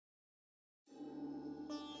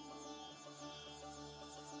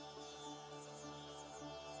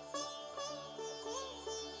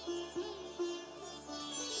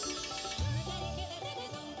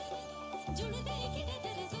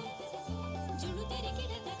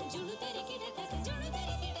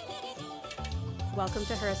Welcome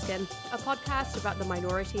to Her Skin, a podcast about the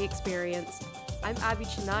minority experience. I'm Abby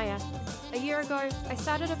Chinaya. A year ago, I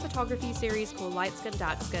started a photography series called Light Skin,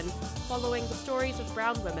 Dark Skin, following the stories of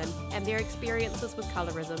brown women and their experiences with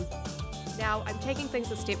colorism. Now, I'm taking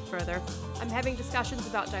things a step further. I'm having discussions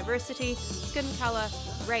about diversity, skin colour,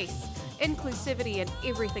 race, inclusivity, and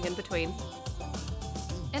everything in between.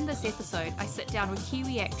 In this episode, I sit down with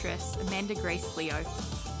Kiwi actress Amanda Grace Leo.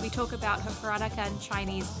 We talk about her Peranakan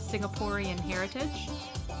Chinese Singaporean heritage,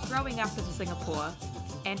 growing up in Singapore,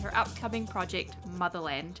 and her upcoming project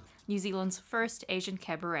Motherland, New Zealand's first Asian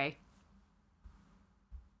cabaret.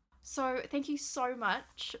 So thank you so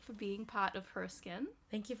much for being part of Her Skin.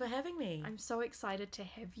 Thank you for having me. I'm so excited to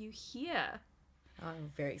have you here.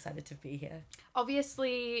 I'm very excited to be here.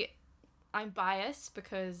 Obviously, I'm biased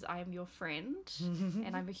because I'm your friend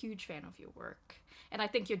and I'm a huge fan of your work. And I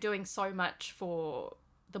think you're doing so much for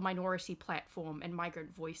the minority platform and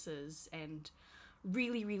migrant voices, and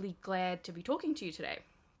really, really glad to be talking to you today.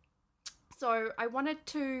 So I wanted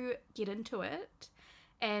to get into it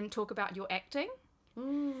and talk about your acting.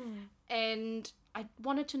 And I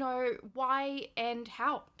wanted to know why and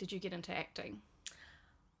how did you get into acting?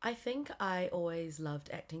 I think I always loved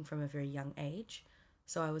acting from a very young age.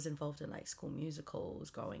 So I was involved in like school musicals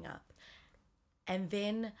growing up. And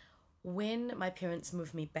then when my parents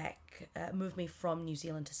moved me from New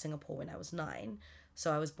Zealand to Singapore when I was 9,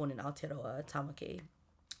 so I was born in Aotearoa, Tamaki,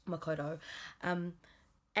 Makoto,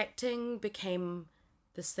 acting became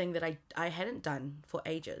this thing that I hadn't done for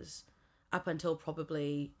ages, up until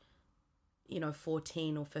probably,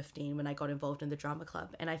 14 or 15 when I got involved in the drama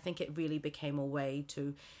club. And I think it really became a way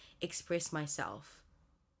to express myself,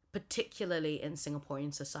 particularly in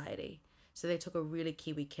Singaporean society. So they took a really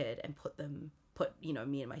Kiwi kid and put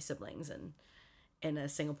me and my siblings in a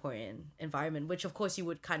Singaporean environment, which of course you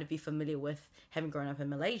would kind of be familiar with having grown up in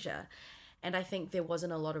Malaysia. And I think there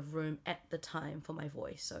wasn't a lot of room at the time for my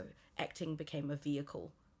voice. So acting became a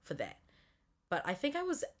vehicle for that. But I think I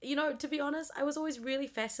was, to be honest, I was always really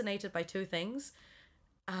fascinated by two things.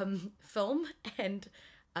 Film and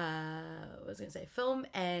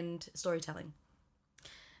storytelling.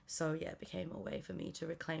 So yeah, it became a way for me to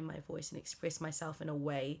reclaim my voice and express myself in a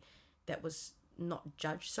way that was not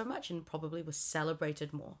judged so much and probably was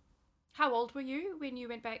celebrated more. How old were you when you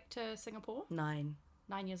went back to Singapore? 9.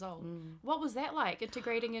 9 years old. What was that like,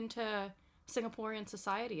 integrating into Singaporean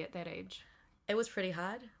society at that age? It was pretty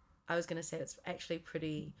hard. I was going to say it's actually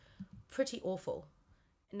pretty awful.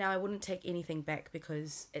 Now, I wouldn't take anything back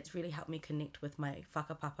because it's really helped me connect with my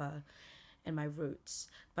whakapapa and my roots.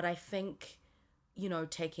 But I think,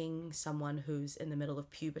 taking someone who's in the middle of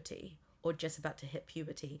puberty or just about to hit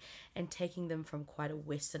puberty and taking them from quite a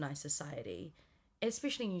westernized society,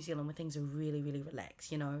 especially in New Zealand where things are really, really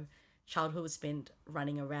relaxed, childhood was spent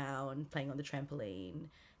running around, playing on the trampoline,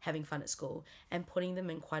 having fun at school, and putting them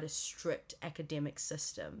in quite a strict academic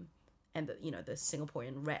system. And the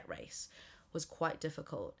Singaporean rat race was quite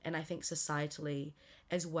difficult. And I think societally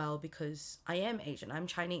as well, because I am Asian, I'm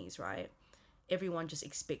Chinese, right? Everyone just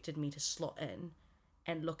expected me to slot in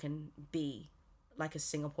and look and be like a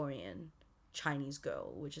Singaporean Chinese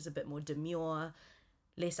girl, which is a bit more demure,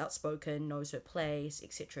 less outspoken, knows her place,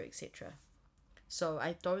 etc., etc. So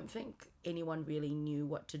I don't think anyone really knew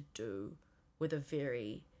what to do with a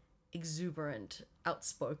very exuberant,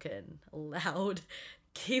 outspoken, loud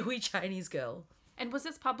Kiwi Chinese girl. And was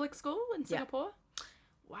this public school in Singapore? Yeah.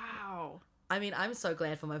 Wow. I mean, I'm so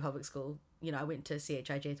glad for my public school. I went to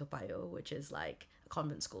CHIJ Toa Payoh, which is like a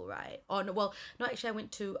convent school, right? Oh, no, well, no, actually I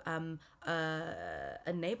went to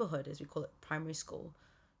a neighborhood, as we call it, primary school.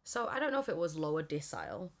 So I don't know if it was lower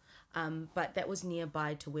decile, but that was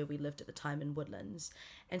nearby to where we lived at the time in Woodlands.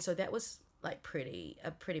 And so that was like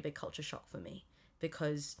a pretty big culture shock for me,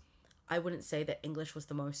 because I wouldn't say that English was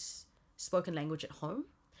the most spoken language at home,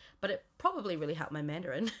 but it probably really helped my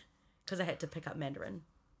Mandarin because I had to pick up Mandarin.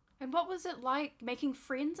 And what was it like making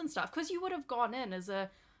friends and stuff? Because you would have gone in as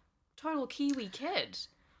a total Kiwi kid.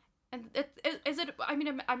 And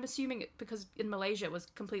I'm assuming because in Malaysia it was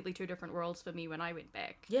completely two different worlds for me when I went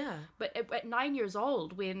back. Yeah. But at 9 years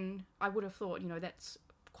old, when I would have thought, that's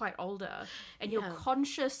quite older, and you're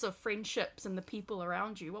conscious of friendships and the people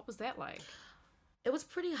around you, what was that like? It was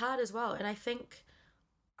pretty hard as well. And I think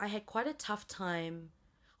I had quite a tough time.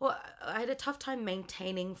 Well, I had a tough time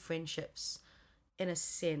maintaining friendships in a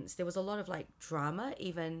sense. There was a lot of like drama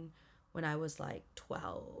even when I was like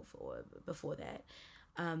 12 or before that.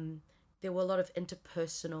 There were a lot of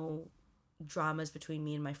interpersonal dramas between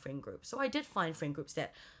me and my friend group. So I did find friend groups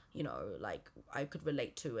that you know, like I could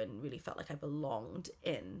relate to and really felt like I belonged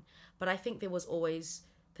in. But I think there was always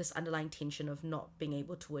this underlying tension of not being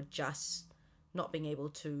able to adjust, not being able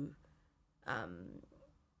to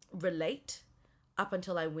relate, up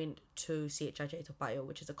until I went to CHIJ Topaio,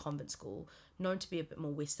 which is a convent school known to be a bit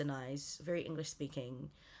more westernized, very English speaking,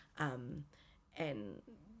 and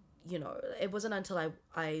you know, it wasn't until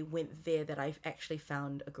I went there that I actually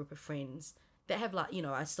found a group of friends that have, like, you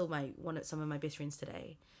know, I still some of my best friends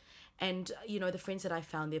today. And, you know, the friends that I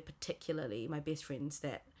found there, particularly my best friends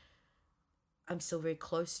that I'm still very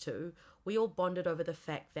close to, we all bonded over the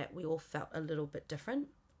fact that we all felt a little bit different.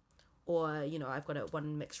 Or, you know, I've got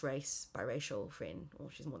one mixed race biracial friend, or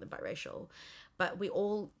she's more than biracial. But we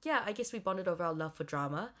all, yeah, I guess we bonded over our love for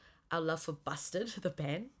drama, our love for Busted, the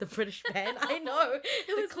band, the British band. I know.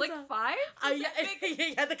 The Click Five?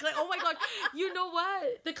 Yeah, the Click. Oh my God. You know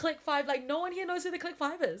what? The Click Five, like, no one here knows who the Click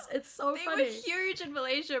Five is. It's so funny. They were huge in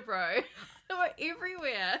Malaysia, bro. They were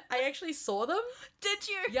everywhere. I actually saw them. Did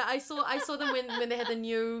you? Yeah, I saw them when they had the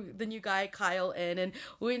new guy Kyle in, and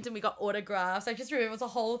we went and we got autographs. I just remember it was a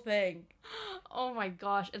whole thing. Oh my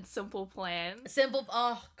gosh, and Simple Plan.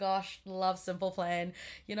 Oh gosh, love Simple Plan.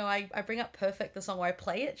 You know, I bring up Perfect, the song where I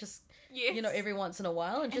play it just, yes, you know, every once in a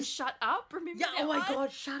while, and just Shut Up. Remember? Yeah. That Oh my one?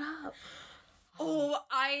 God, Shut Up. Oh,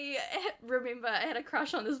 I remember I had a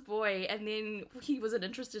crush on this boy, and then he wasn't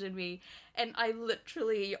interested in me, and I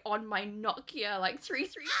literally, on my Nokia, like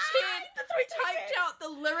 3310, typed out the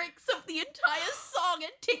lyrics of the entire song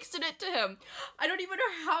and texted it to him. I don't even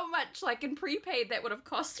know how much, like, in prepaid that would have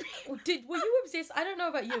cost me. Were you obsessed? I don't know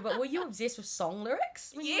about you, but were you obsessed with song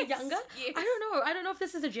lyrics when you were younger? Yes. I don't know if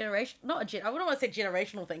this is a generation, I wouldn't want to say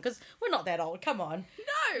generational thing, because we're not that old. Come on.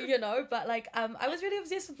 No. You know, but like, I was really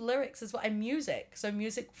obsessed with lyrics as well, and music. So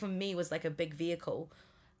music for me was like a big vehicle,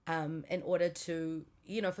 in order to,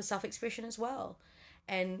 you know, for self-expression as well.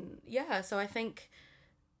 And yeah, so I think,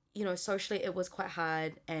 you know, socially it was quite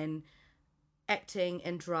hard, and acting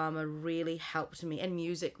and drama really helped me, and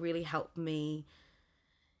music really helped me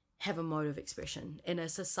have a mode of expression in a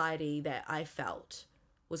society that I felt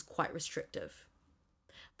was quite restrictive.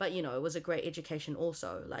 But, you know, it was a great education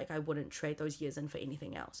also. Like, I wouldn't trade those years in for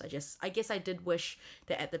anything else. I guess I did wish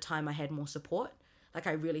that at the time I had more support. Like,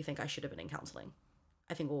 I really think I should have been in counselling.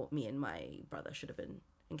 I think me and my brother should have been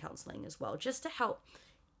in counselling as well, just to help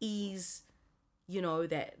ease, you know,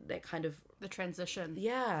 that kind of... The transition.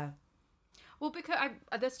 Yeah. Well, because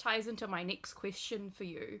this ties into my next question for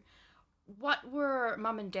you. What were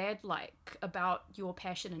mum and dad like about your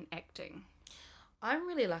passion in acting? I'm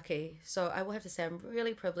really lucky. So I will have to say I'm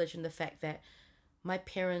really privileged in the fact that my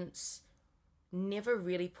parents never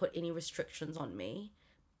really put any restrictions on me.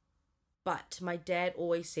 But my dad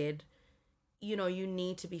always said, you know, you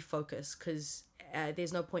need to be focused, because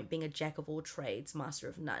there's no point being a jack of all trades, master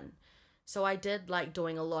of none. So I did like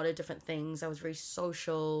doing a lot of different things. I was very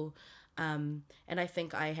social. And I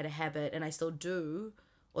think I had a habit, and I still do,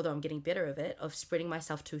 although I'm getting better of it, of spreading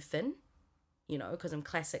myself too thin. You know, because I'm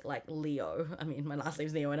classic, like, Leo. I mean, my last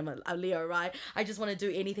name's Leo, and I'm a Leo, right? I just want to do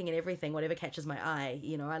anything and everything, whatever catches my eye.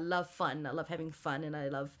 You know, I love fun. I love having fun, and I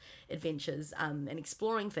love adventures, and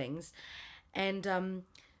exploring things. And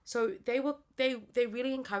so they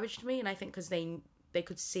really encouraged me, and I think because they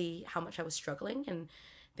could see how much I was struggling, and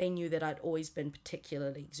they knew that I'd always been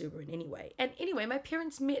particularly exuberant anyway. And anyway, my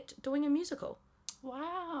parents met doing a musical.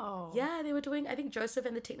 Wow. Yeah, they were doing, I think, Joseph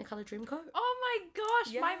and the Technicolor Dreamcoat. Oh my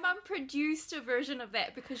gosh, Yeah. my mum produced a version of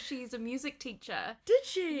that because she's a music teacher. Did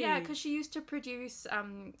she? Yeah, because she used to produce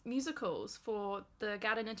musicals for the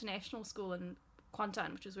Garden International School in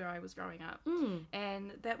Kuantan, which is where I was growing up.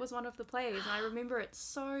 And that was one of the plays, and I remember it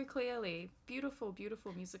so clearly. Beautiful,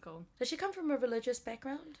 beautiful musical. Does she come from a religious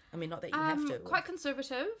background? I mean, not that you have to. Quite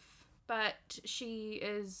conservative, but she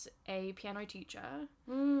is a piano teacher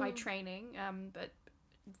by training, but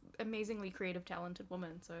amazingly creative, talented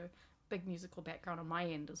woman. So big musical background on my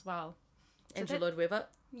end as well. So Andrew Lloyd Webber?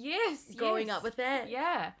 Yes. Growing up with that?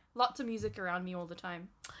 Yeah. Lots of music around me all the time.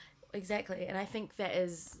 Exactly. And I think that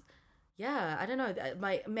is, yeah, I don't know.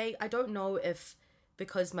 I don't know if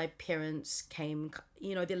because my parents came,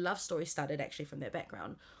 you know, their love story started actually from their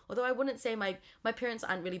background. Although I wouldn't say my parents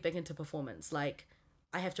aren't really big into performance. Like,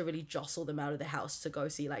 I have to really jostle them out of the house to go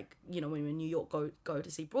see, like, you know, when we're in New York, go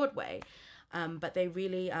to see Broadway. But they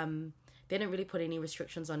really, they didn't really put any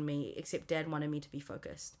restrictions on me, except Dad wanted me to be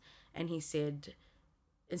focused. And he said,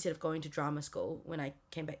 instead of going to drama school, when I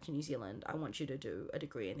came back to New Zealand, I want you to do a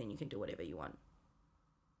degree and then you can do whatever you want.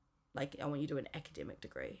 Like, I want you to do an academic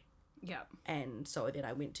degree. Yeah. And so then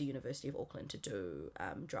I went to University of Auckland to do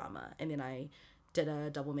drama. And then I did a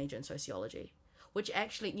double major in sociology. which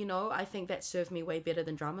actually, I think that served me way better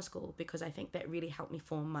than drama school, because I think that really helped me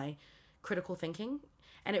form my critical thinking,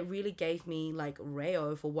 and it really gave me like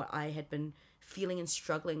reo for what I had been feeling and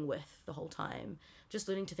struggling with the whole time. Just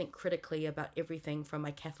learning to think critically about everything from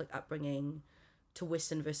my Catholic upbringing to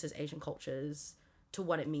Western versus Asian cultures to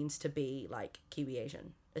what it means to be like Kiwi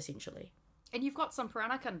Asian, essentially. And you've got some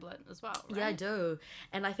Peranakan blood as well, right? Yeah, I do.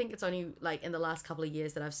 And I think it's only like in the last couple of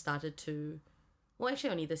years that I've started to, well,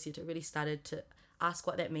 actually only this year, to really started to ask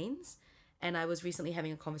what that means. And I was recently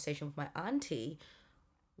having a conversation with my auntie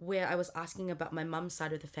where I was asking about my mum's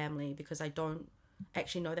side of the family, because I don't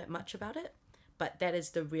actually know that much about it. But that is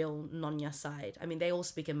the real Nonya side. I mean, they all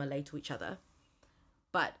speak in Malay to each other.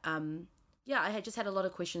 But yeah, I had just had a lot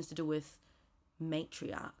of questions to do with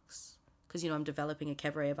matriarchs, because I'm developing a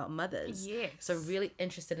cabaret about mothers. Yes. So I'm really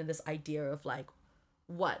interested in this idea of like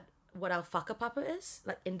what our whakapapa is,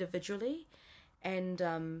 like individually. And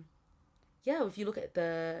yeah, if you look at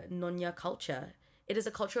the Nonya culture, it is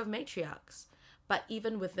a culture of matriarchs. But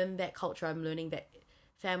even within that culture, I'm learning that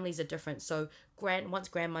families are different. So once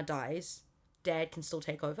grandma dies, dad can still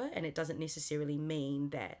take over, and it doesn't necessarily mean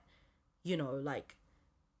that, like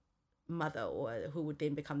mother, or who would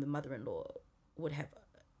then become the mother-in-law, would have,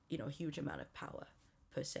 a huge amount of power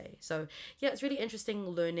per se. So yeah, it's really interesting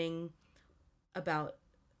learning about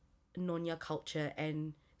Nonya culture,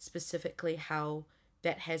 and specifically how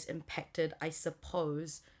that has impacted, I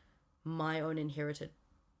suppose, my own inherited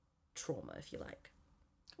trauma, if you like.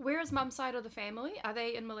 Where is mum's side of the family? Are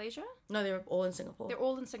they in Malaysia? No, they're all in Singapore. They're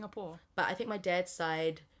all in Singapore. But I think my dad's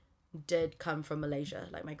side did come from Malaysia.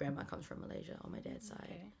 Like my grandma comes from Malaysia on my dad's side.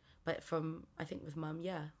 Okay. But I think with mum,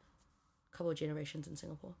 yeah, a couple of generations in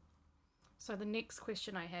Singapore. So the next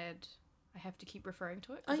question I have to keep referring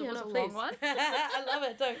to it Oh, because yeah, it was no, a please. long one. I love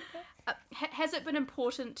it, don't. Has it been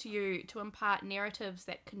important to you to impart narratives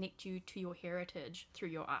that connect you to your heritage through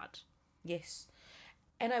your art? Yes.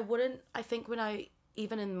 And I think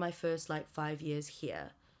even in my first like 5 years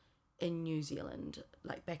here in New Zealand,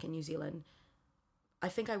 like back in New Zealand, I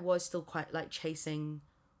think I was still quite like chasing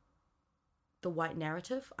the white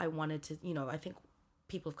narrative. I wanted to, I think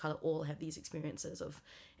people of color all have these experiences of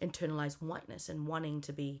internalized whiteness and wanting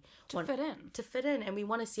to fit in, and we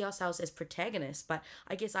want to see ourselves as protagonists. But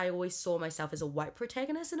I guess I always saw myself as a white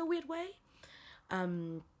protagonist in a weird way.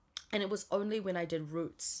 And it was only when I did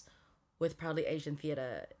Roots with Proudly Asian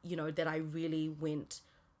Theatre, that I really went,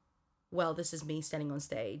 well, this is me standing on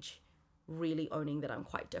stage, really owning that I'm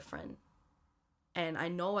quite different. And I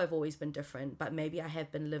know I've always been different, but maybe I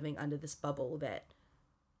have been living under this bubble that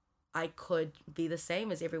I could be the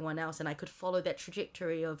same as everyone else, and I could follow that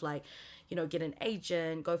trajectory of like, get an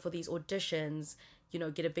agent, go for these auditions,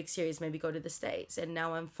 get a big series, maybe go to the States. And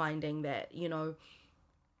now I'm finding that,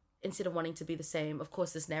 instead of wanting to be the same, of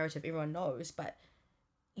course, this narrative everyone knows, but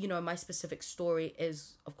my specific story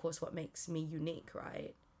is, of course, what makes me unique,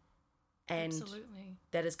 right? And Absolutely.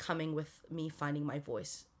 that is coming with me finding my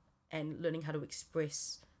voice and learning how to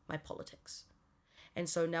express my politics. And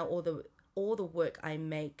so now all the work I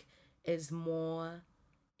make is more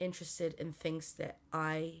interested in things that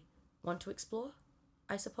I want to explore,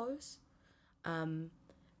 I suppose.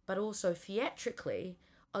 But also theatrically,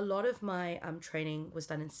 a lot of my training was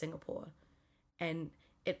done in Singapore, and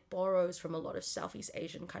it borrows from a lot of Southeast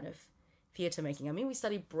Asian kind of theatre making. I mean, we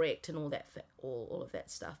studied Brecht and all that, all of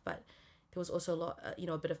that stuff, but there was also a lot,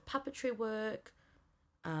 a bit of puppetry work.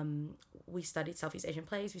 We studied Southeast Asian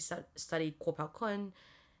plays. We studied Ko Pao Kun.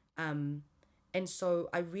 And so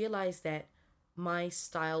I realized that my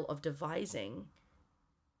style of devising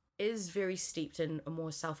is very steeped in a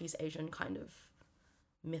more Southeast Asian kind of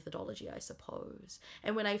methodology, I suppose.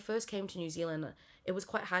 And when I first came to New Zealand, it was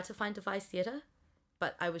quite hard to find devised theatre,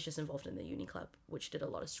 but I was just involved in the uni club, which did a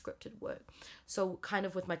lot of scripted work. So kind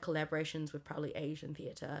of with my collaborations with Proudly Asian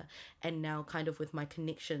Theatre, and now kind of with my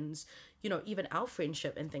connections, even our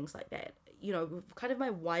friendship and things like that, kind of my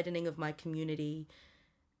widening of my community,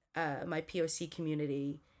 my POC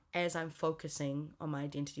community, as I'm focusing on my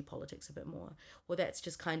identity politics a bit more. Well, that's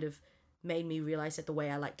just kind of made me realize that the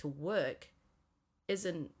way I like to work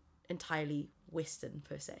isn't entirely Western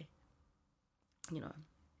per se,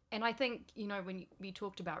 And I think, when we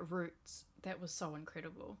talked about Roots, that was so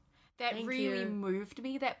incredible. That Thank really you. moved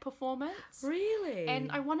me, that performance. Really?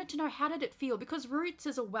 And I wanted to know, how did it feel? Because Roots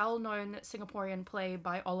is a well-known Singaporean play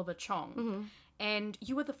by Oliver Chong. Mm-hmm. And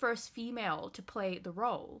you were the first female to play the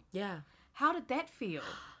role. Yeah. How did that feel?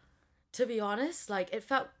 To be honest, it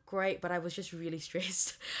felt great, but I was just really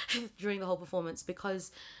stressed during the whole performance,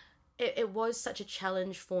 because it was such a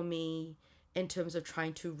challenge for me in terms of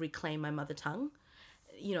trying to reclaim my mother tongue.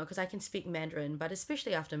 because I can speak Mandarin, but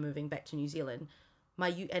especially after moving back to New Zealand,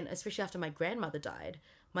 and especially after my grandmother died,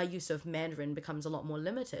 my use of Mandarin becomes a lot more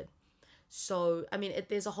limited. So, I mean,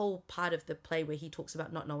 there's a whole part of the play where he talks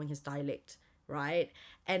about not knowing his dialect, right?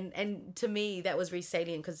 And to me, that was very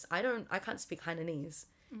salient because I can't speak Hainanese,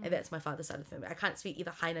 and that's my father's side of the family. I can't speak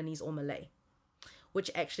either Hainanese or Malay, which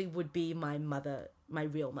actually would be my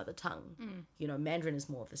real mother tongue. Mandarin is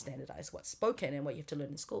more of the standardized what's spoken and what you have to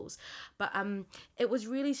learn in schools. But it was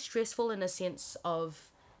really stressful in a sense of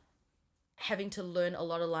having to learn a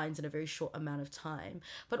lot of lines in a very short amount of time,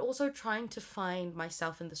 but also trying to find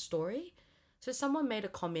myself in the story. So someone made a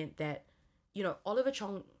comment that, Oliver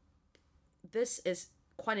Chong, this is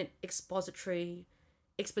quite an expositional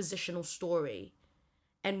story.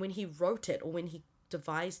 And when he wrote it or when he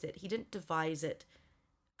devised it, he didn't devise it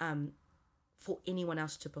for anyone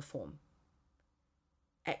else to perform.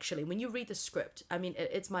 Actually, when you read the script, I mean,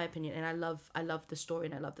 it's my opinion, and I love the story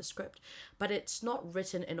and I love the script, but it's not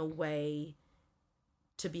written in a way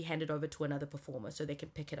to be handed over to another performer so they can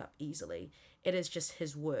pick it up easily. It is just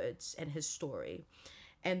his words and his story.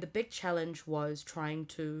 And the big challenge was trying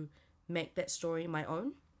to make that story my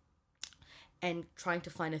own and trying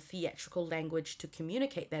to find a theatrical language to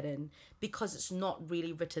communicate that in, because it's not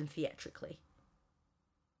really written theatrically.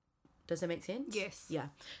 Does that make sense? Yes. Yeah.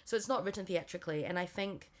 So it's not written theatrically, and I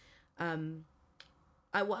think I'm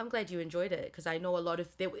glad you enjoyed it, because I know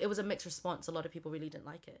it was a mixed response. A lot of people really didn't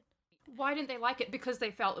like it. Why didn't they like it? Because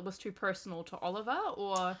they felt it was too personal to Oliver,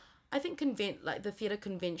 or? I think the theatre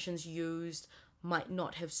conventions used might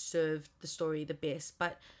not have served the story the best,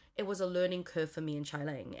 but it was a learning curve for me in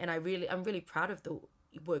Chailing, and I'm really proud of the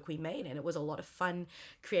work we made, and it was a lot of fun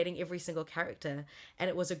creating every single character, and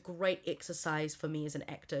it was a great exercise for me as an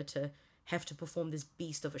actor to have to perform this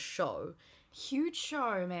beast of a show. Huge show,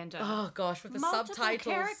 Amanda. Oh gosh, with the Multiple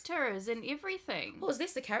subtitles, characters and everything. Well, it's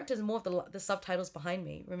less the characters and more of the subtitles behind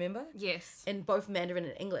me, remember? Yes. In both Mandarin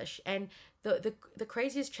and English. And the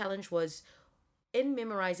craziest challenge was, in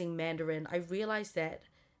memorizing Mandarin, I realized that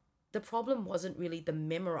the problem wasn't really the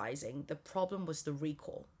memorizing, the problem was the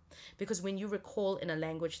recall. Because when you recall in a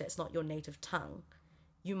language that's not your native tongue,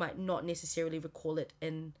 you might not necessarily recall it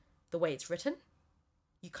in the way it's written.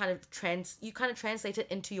 You kind of translate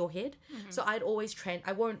it into your head. Mm-hmm. So I'd always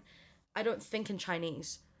I don't think in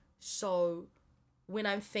Chinese. So when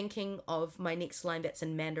I'm thinking of my next line that's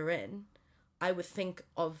in Mandarin, I would think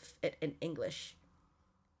of it in English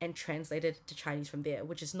and translate it to Chinese from there,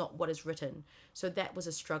 which is not what is written. So that was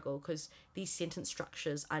a struggle, because these sentence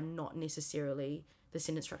structures are not necessarily the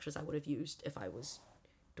sentence structures I would have used if I was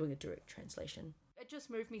doing a direct translation. It just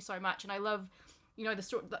moved me so much, and I love, the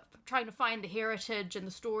story, trying to find the heritage and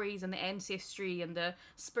the stories and the ancestry and the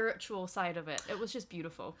spiritual side of it. It was just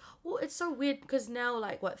beautiful. Well, it's so weird because now,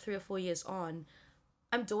 3 or 4 years on,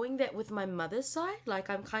 I'm doing that with my mother's side.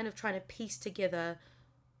 I'm kind of trying to piece together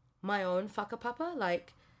my own whakapapa,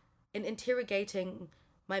 in interrogating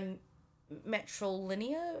my matriarchal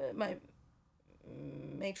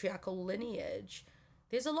lineage.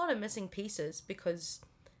 There's a lot of missing pieces because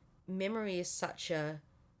memory is such a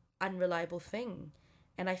unreliable thing.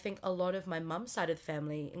 And I think a lot of my mum's side of the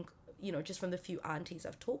family, just from the few aunties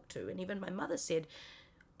I've talked to, and even my mother said,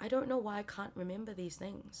 I don't know why I can't remember these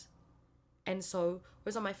things. And so,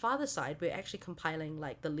 whereas on my father's side, we're actually compiling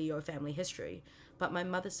the Leo family history. But my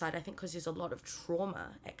mother's side, I think because there's a lot of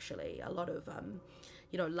trauma, actually, a lot of,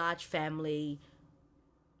 large family,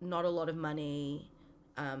 not a lot of money,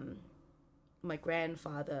 my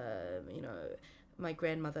grandfather, my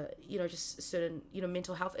grandmother, just certain,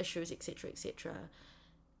 mental health issues, etc., etc.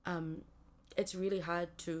 It's really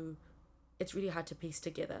hard to piece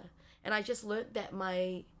together. And I just learnt that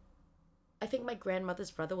I think my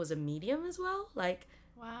grandmother's brother was a medium as well.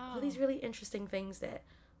 Wow. All these really interesting things that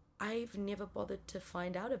I've never bothered to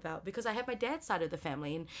find out about, because I have my dad's side of the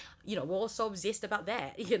family, and we're all so obsessed about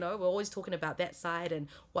that. We're always talking about that side and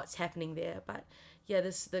what's happening there. But yeah,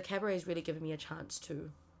 the cabaret has really given me a chance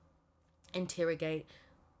to interrogate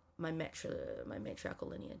my matriarchal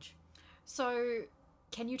lineage. So,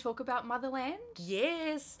 can you talk about Motherland?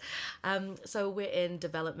 Yes. So we're in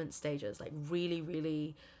development stages, really,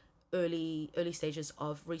 really early stages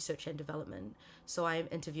of research and development. So I'm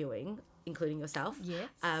interviewing, including yourself, yes,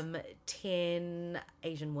 10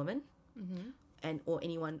 Asian women, mm-hmm, or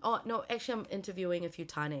anyone. Oh no, actually, I'm interviewing a few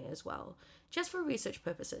Tane as well, just for research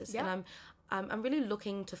purposes. Yeah. And I'm really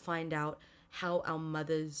looking to find out how our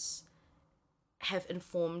mothers have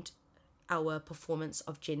informed our performance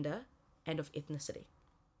of gender and of ethnicity,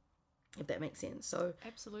 if that makes sense. So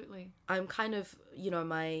absolutely, I'm kind of,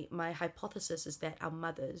 my hypothesis is that our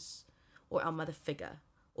mothers, or our mother figure,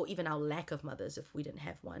 or even our lack of mothers if we didn't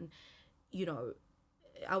have one, you know,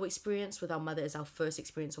 our experience with our mother is our first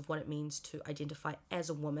experience of what it means to identify as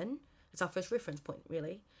a woman. It's our first reference point,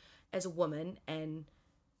 really, as a woman, and,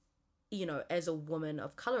 you know, as a woman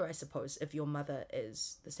of color, I suppose, if your mother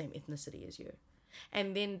is the same ethnicity as you.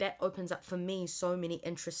 And then that opens up for me so many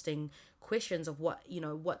interesting questions of what, you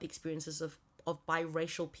know, what the experiences of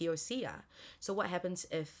biracial POC are. So what happens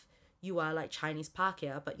if you are like Chinese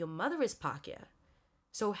Pākehā, but your mother is Pākehā?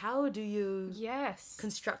 So how do you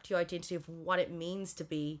construct your identity of what it means to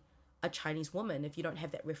be a Chinese woman if you don't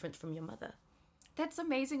have that reference from your mother? That's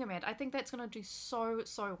amazing, Amanda. I think that's going to do so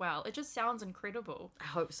well. It just sounds incredible. I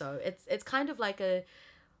hope so. It's kind of like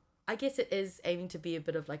I guess it is aiming to be a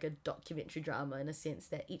bit of like a documentary drama in a sense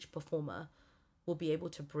that each performer will be able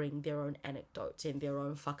to bring their own anecdotes and their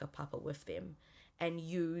own whakapapa with them and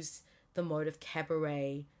use the mode of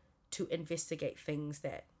cabaret to investigate things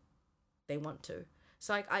that they want to.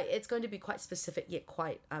 So like it's going to be quite specific yet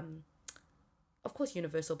quite of course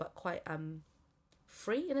universal, but quite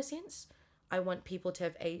free in a sense. I want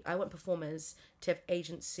performers to have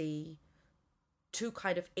agency to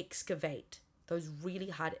kind of excavate those really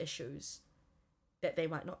hard issues that they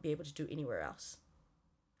might not be able to do anywhere else.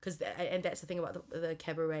 And that's the thing about the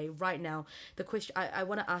cabaret right now. The question I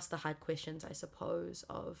want to ask the hard questions, I suppose,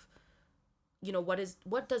 of, you know,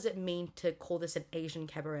 what does it mean to call this an Asian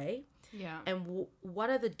cabaret? Yeah. And what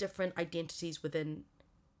are the different identities within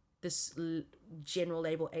this general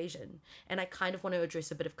label Asian? And I kind of want to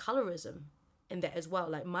address a bit of colorism in that as well.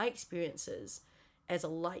 Like my experiences as a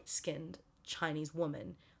light-skinned Chinese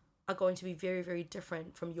woman are going to be very, very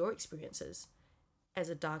different from your experiences as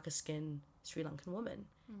a darker-skinned Sri Lankan woman.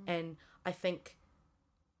 And I think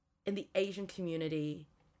in the Asian community,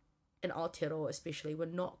 in Aotearoa especially, we're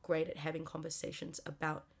not great at having conversations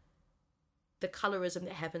about the colorism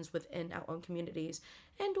that happens within our own communities,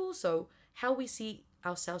 and also how we see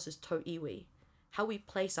ourselves as tō iwi, how we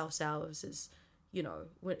place ourselves as, you know,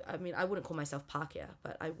 I mean, I wouldn't call myself Pākehā,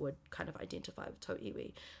 but I would kind of identify with tō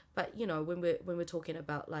iwi. But, you know, when we're talking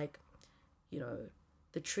about, like, you know,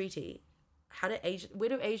 the treaty, how do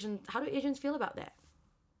Asians feel about that?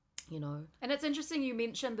 You know? And it's interesting you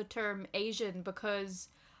mentioned the term Asian, because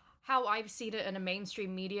how I've seen it in a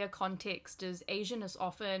mainstream media context is Asian is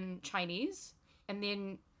often Chinese, and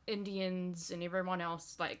then Indians and everyone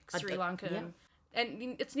else, like Sri Lankan. Yeah.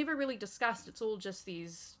 And it's never really discussed. It's all just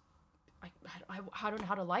these, I don't know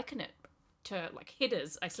how to liken it to, like,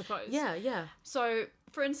 headers, I suppose. Yeah, yeah. So,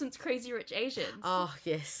 for instance, Crazy Rich Asians. Oh,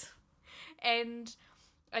 yes. And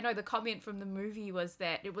I know the comment from the movie was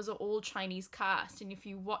that it was an all Chinese cast, and if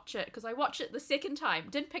you watch it, because I watched it the second time,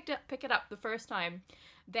 didn't pick it up the first time,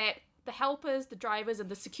 that the helpers, the drivers, and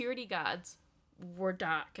the security guards were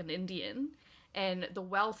dark and Indian, and the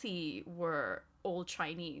wealthy were all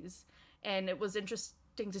Chinese. And it was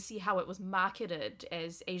interesting to see how it was marketed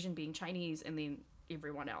as Asian being Chinese, and then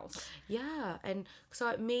everyone else. Yeah, and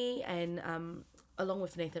so me and along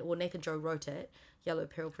with Nathan Joe wrote it, Yellow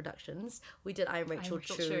Peril Productions, we did I Am Rachel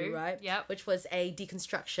Chu, right? Yep. Which was a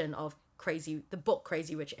deconstruction of the book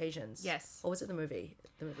Crazy Rich Asians. Yes. Or was it the movie?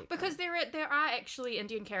 Because there are actually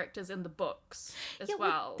Indian characters in the books as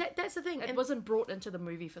well. That's the thing. It wasn't brought into the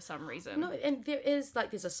movie for some reason. No, and there's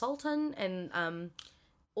a sultan, and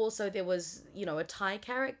also there was, you know, a Thai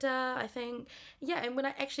character, I think. Yeah, and when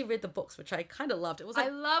I actually read the books, which I kind of loved, it was like, I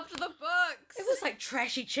loved the books. It was like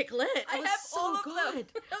trashy chick lit. It was so good.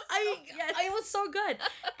 It was so good.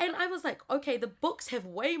 And I was like, okay, the books have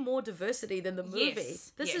way more diversity than the movie.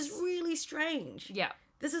 Yes, this is really strange. Yeah.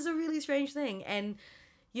 This is a really strange thing. And,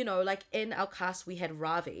 you know, like in our cast, we had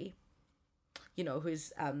Ravi, you know,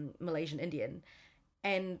 who's Malaysian Indian.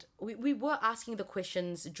 And we were asking the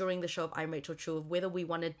questions during the show of I'm Rachel Chu of whether we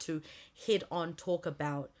wanted to head on talk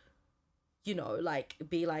about, you know, like,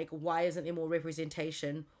 be like, why isn't there more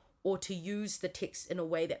representation, or to use the text in a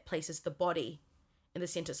way that places the body in the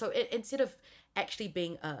center. So instead of actually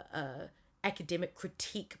being a academic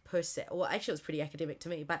critique per se, well, actually it was pretty academic to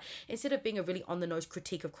me, but instead of being a really on-the-nose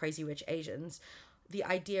critique of Crazy Rich Asians, the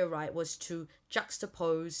idea, right, was to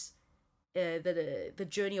juxtapose the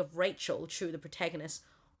journey of Rachel Chu, the protagonist,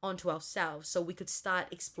 onto ourselves, so we could start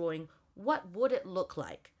exploring what would it look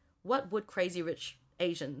like, what would Crazy Rich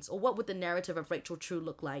Asians, or what would the narrative of Rachel Chu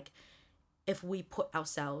look like if we put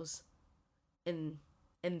ourselves in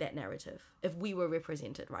that narrative, if we were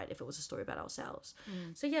represented, right, if it was a story about ourselves.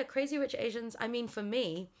 So yeah, Crazy Rich Asians, I mean, for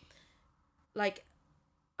me, like,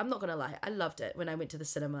 I'm not gonna lie, I loved it when I went to the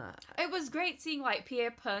cinema. It was great seeing like Pierre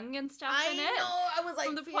Peng and stuff in it. I was like,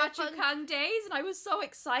 from the Phua Chu Kang days, and I was so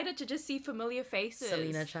excited to just see familiar faces.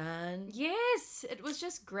 Selena Chan. Yes, it was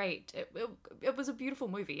just great. It was a beautiful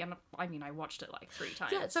movie, and I mean, I watched it like 3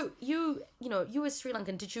 times. Yeah, so you were Sri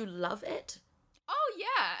Lankan. Did you love it? Oh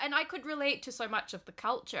yeah, and I could relate to so much of the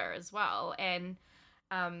culture as well. And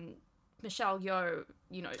Michelle Yeoh,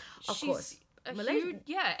 Of she's course. a Malaysian. huge,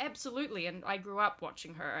 yeah, absolutely. And I grew up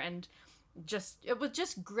watching her, and it was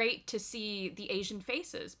just great to see the Asian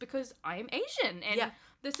faces because I am Asian, and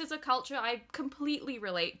this is a culture I completely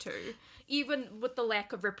relate to, even with the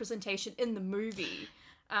lack of representation in the movie.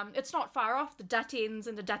 It's not far off the Datins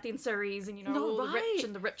and the Datin series, and all the rich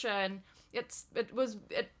and the richer, and it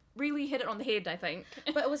really hit it on the head, I think.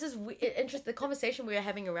 But it was this interesting. The conversation we were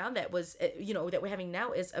having around that was, that we're having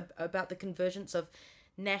now is about the convergence of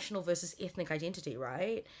national versus ethnic identity,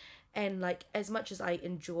 right? And like, as much as I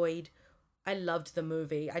loved the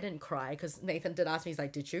movie, I didn't cry because Nathan did ask me, he's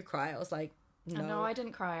like, "Did you cry?" I was like, "No." No, I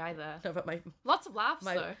didn't cry either. No, but lots of laughs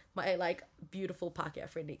though. My like beautiful Pākehā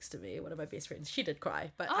friend next to me, one of my best friends, she did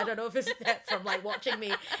cry, but I don't know if it's that from like watching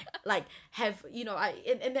me like have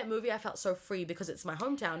in that movie I felt so free because it's my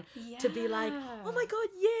hometown to be like, oh my god,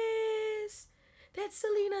 yes, that's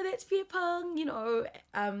Selena, that's Pierre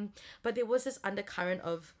Peng, but there was this undercurrent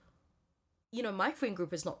of, my friend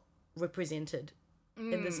group is not represented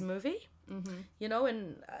in this movie,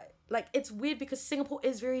 and like it's weird because Singapore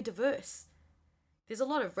is very diverse. There's a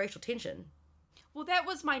lot of racial tension. Well, that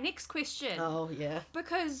was my next question. Oh, yeah.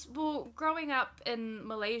 Because, growing up in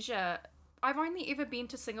Malaysia, I've only ever been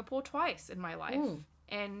to Singapore twice in my life.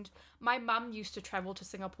 And my mum used to travel to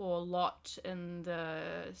Singapore a lot in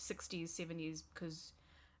the 60s, 70s, because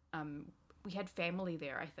we had family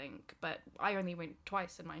there, I think. But I only went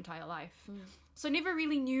twice in my entire life. So I never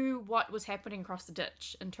really knew what was happening across the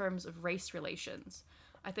ditch in terms of race relations.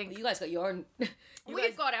 I think you guys got your own.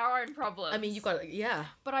 We've got our own problems. I mean, you've got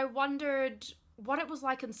But I wondered what it was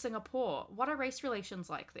like in Singapore. What are race relations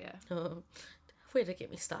like there? Oh, where to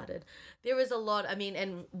get me started? There is a lot. I mean,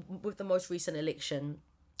 and with the most recent election,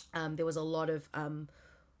 there was a lot of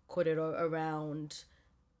kōrero around,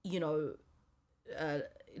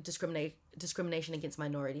 discrimination against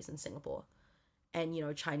minorities in Singapore,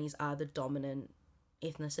 and Chinese are the dominant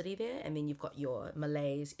ethnicity there, and then you've got your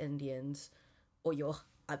Malays, Indians, or your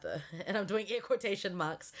other, and I'm doing air quotation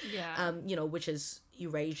marks, which is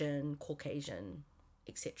Eurasian, Caucasian,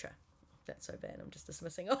 etc. That's so bad. I'm just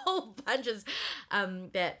dismissing a whole bunches.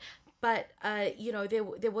 There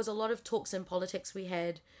was a lot of talks in politics. We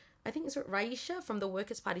had, I think it's Raisha from the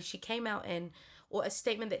Workers' Party. She came out or a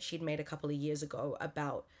statement that she'd made a couple of years ago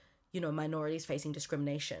about, minorities facing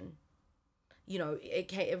discrimination. It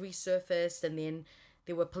resurfaced, and then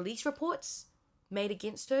there were police reports made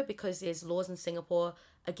against her because there's laws in Singapore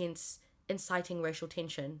against inciting racial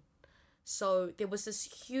tension. So there was this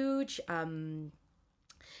huge,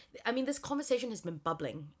 this conversation has been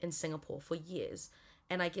bubbling in Singapore for years.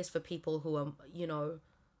 And I guess for people who are,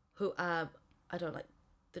 I don't like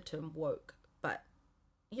the term woke, but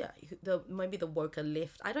yeah, maybe the woker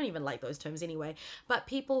left. I don't even like those terms anyway. But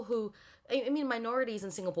people who, minorities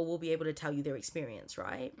in Singapore will be able to tell you their experience,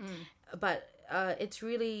 right? But it's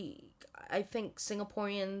really, I think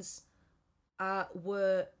Singaporeans are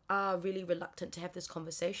really reluctant to have this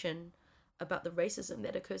conversation about the racism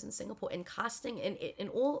that occurs in Singapore and casting in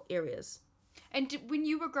all areas. And when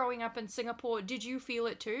you were growing up in Singapore, did you feel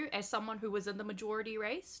it too, as someone who was in the majority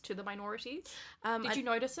race to the minorities? Did you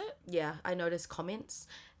notice it? Yeah, I noticed comments.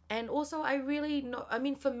 And also I really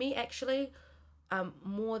for me actually,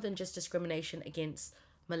 more than just discrimination against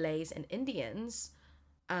Malays and Indians,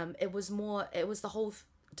 it was the whole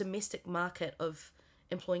domestic market of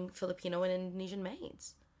employing Filipino and Indonesian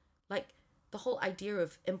maids. Like the whole idea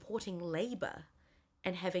of importing labor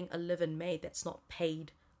and having a live-in maid that's not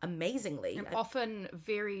paid amazingly. And often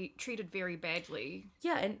treated very badly.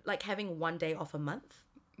 Yeah, and like having one day off a month,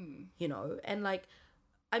 and like,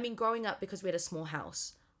 growing up, because we had a small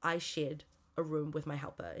house, I shared a room with my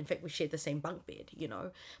helper. In fact, we shared the same bunk bed,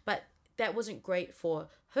 but that wasn't great for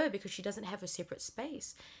her because she doesn't have a separate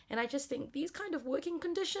space. And I just think these kind of working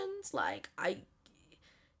conditions,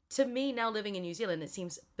 to me now living in New Zealand, it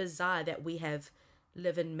seems bizarre that we have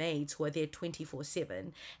live-in maids who are there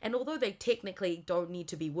 24/7. And although they technically don't need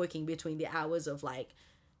to be working between the hours of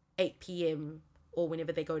 8 p.m. or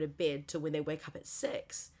whenever they go to bed to when they wake up at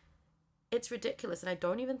 6, it's ridiculous. And I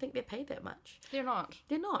don't even think they're paid that much. They're not.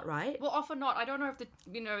 They're not, right? Well, often not. I don't know if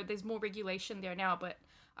there's more regulation there now, but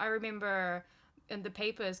I remember in the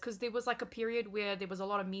papers, because there was like a period where there was a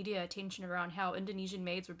lot of media attention around how Indonesian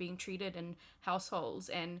maids were being treated in households,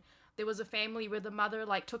 and there was a family where the mother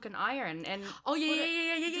like took an iron and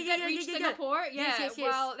did that reach Singapore? Yeah. Yes.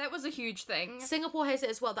 Well, that was a huge thing. Singapore has it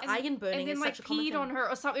as well. The iron burning and then is like such a common peed thing. on her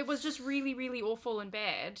or something. It was just really, really awful and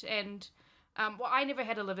bad. And well, I never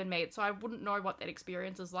had a live-in maid, so I wouldn't know what that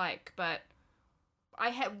experience is like. But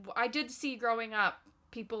I did see growing up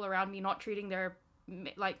people around me not treating their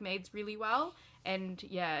like maids really well, and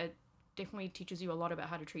yeah, it definitely teaches you a lot about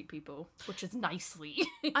how to treat people, which is nicely.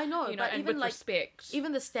 I know, you know, but and even with like respect.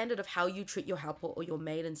 even the standard of how you treat your helper or your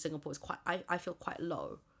maid in Singapore is quite, I feel quite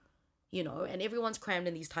low, you know, and everyone's crammed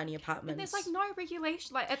in these tiny apartments. And there's like no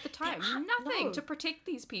regulation, like at the time, nothing to protect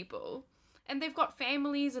these people. And they've got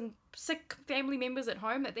families and sick family members at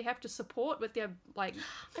home that they have to support with their like.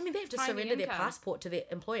 I mean, they have to tiny surrender their income. passport to their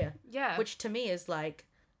employer. Yeah. Which to me is like,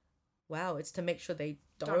 wow, it's to make sure they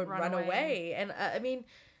don't run away. And I mean,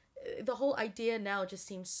 the whole idea now just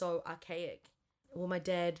seems so archaic. Well, my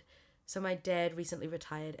dad recently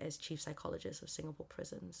retired as chief psychologist of Singapore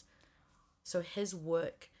prisons. So his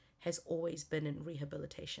work has always been in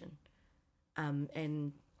rehabilitation.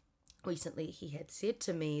 And recently he had said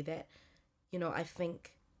to me that, you know, I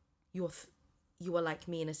think you are like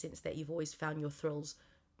me in a sense that you've always found your thrills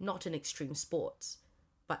not in extreme sports,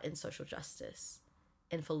 but in social justice,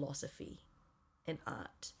 in philosophy, in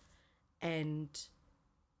art. And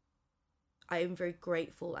I am very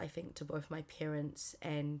grateful, I think, to both my parents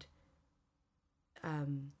and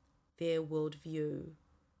their worldview.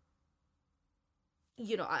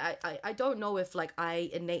 You know, I don't know if like I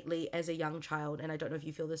innately as a young child, and I don't know if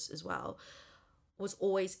you feel this as well, was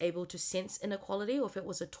always able to sense inequality or if it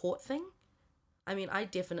was a taught thing. I mean, I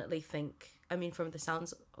definitely think, I mean, from the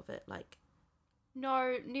sounds of it, like...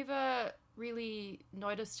 No, never really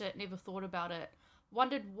noticed it, never thought about it.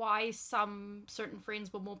 Wondered why some certain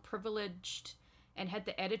friends were more privileged and had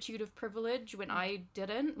the attitude of privilege when I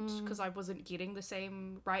didn't, because I wasn't getting the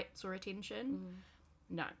same rights or attention.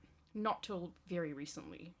 No, not till very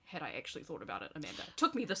recently had I actually thought about it, Amanda. It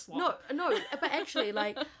took me this long. No, but actually,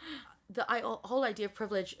 like, the whole idea of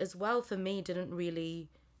privilege as well, for me, didn't really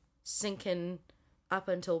sink in up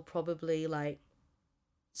until probably, like,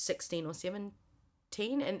 16 or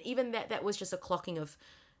 17. And even that was just a clocking of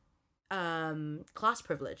class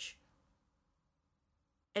privilege.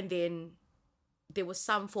 And then there was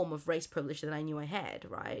some form of race privilege that I knew I had,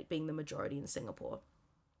 right? Being the majority in Singapore.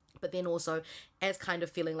 But then also as kind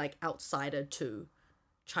of feeling like outsider to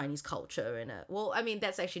Chinese culture and well, I mean,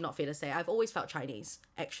 that's actually not fair to say. I've always felt Chinese,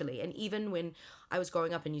 actually. And even when I was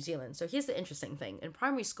growing up in New Zealand. So here's the interesting thing. In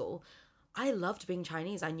primary school, I loved being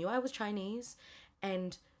Chinese. I knew I was Chinese.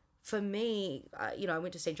 And for me, you know, I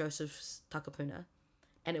went to St. Joseph's Takapuna,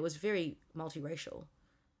 and it was very multiracial.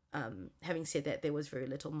 Having said that, there was very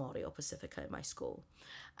little Māori or Pacifica in my school.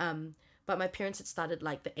 But my parents had started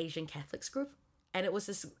like the Asian Catholics group, and it was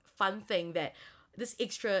this fun thing that this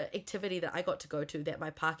extra activity that I got to go to that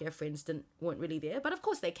my Pākehā friends weren't really there. But of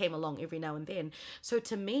course they came along every now and then. So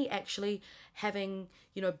to me, actually having,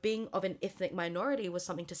 you know, being of an ethnic minority was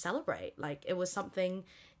something to celebrate. Like it was something,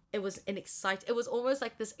 it was almost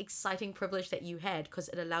like this exciting privilege that you had because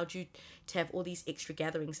it allowed you to have all these extra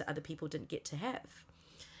gatherings that other people didn't get to have.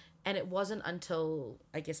 And it wasn't until,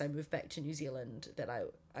 I guess, I moved back to New Zealand that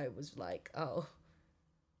I was like, oh,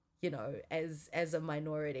 you know, as a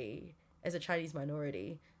minority, as a Chinese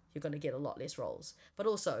minority, you're going to get a lot less roles. But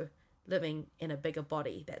also living in a bigger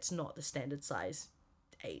body that's not the standard size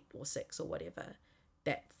 8 or 6 or whatever,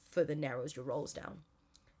 that further narrows your roles down.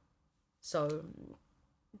 So...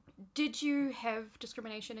 Did you have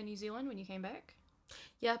discrimination in New Zealand when you came back?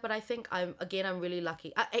 Yeah, but I think I'm really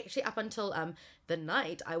lucky. Actually, up until the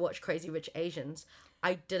night I watched Crazy Rich Asians,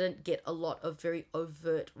 I didn't get a lot of very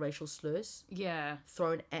overt racial slurs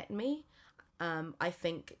thrown at me. I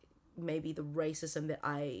think maybe the racism that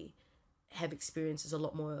I have experienced is a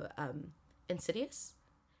lot more insidious,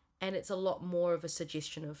 and it's a lot more of a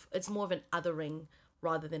suggestion of, it's more of an othering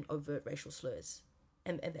rather than overt racial slurs.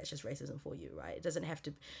 And that's just racism for you, right? It doesn't have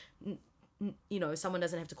to, you know, someone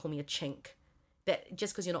doesn't have to call me a chink. That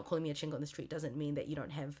just because you're not calling me a chink on the street doesn't mean that you don't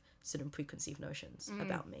have certain preconceived notions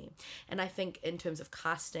about me. And I think in terms of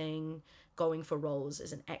casting, going for roles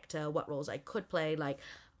as an actor, what roles I could play, like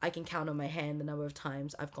I can count on my hand the number of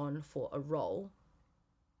times I've gone for a role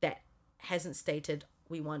that hasn't stated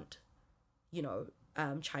we want, you know,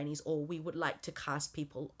 Chinese, or we would like to cast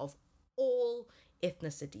people of all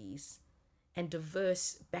ethnicities and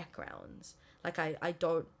diverse backgrounds. Like I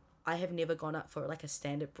have never gone up for like a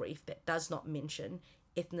standard brief that does not mention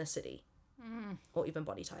ethnicity or even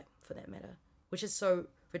body type for that matter, which is so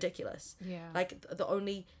ridiculous. Yeah. Like, the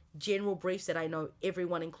only general briefs that I know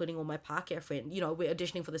everyone, including all my Pākehā friend, you know, we're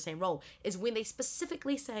auditioning for the same role, is when they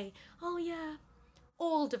specifically say, oh yeah,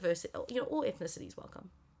 all diversity, you know, all ethnicities welcome.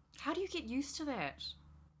 How do you get used to that?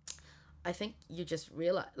 I think you just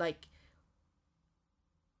realize, like,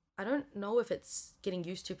 I don't know if it's getting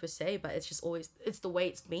used to per se, but it's just always, it's the way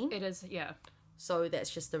it's been. It is, yeah. So that's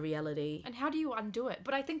just the reality. And how do you undo it?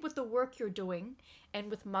 But I think with the work you're doing and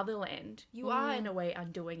with Motherland, you are in a way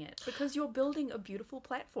undoing it because you're building a beautiful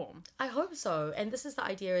platform. I hope so. And this is the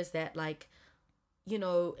idea, is that, like, you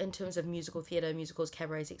know, in terms of musical theatre, musicals,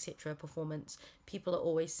 cabarets, etc., performance, people are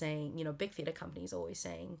always saying, you know, big theatre companies are always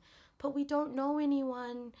saying, but we don't know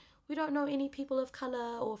anyone. We don't know any people of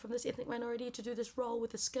colour or from this ethnic minority to do this role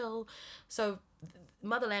with a skill. So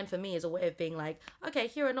Motherland for me is a way of being like, okay,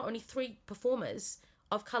 here are not only 3 performers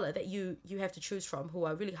of colour that you have to choose from who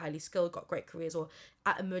are really highly skilled, got great careers, or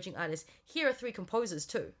are emerging artists. Here are 3 composers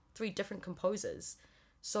too, 3 different composers.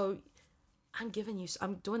 So I'm doing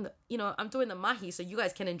the mahi so you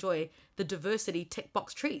guys can enjoy the diversity tick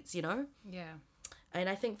box treats, you know? Yeah. And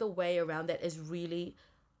I think the way around that is really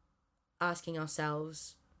asking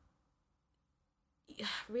ourselves,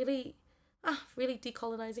 really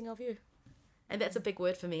decolonizing our view. And that's a big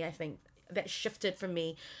word for me. I think that shifted from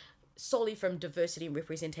me solely from diversity and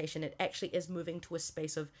representation. It actually is moving to a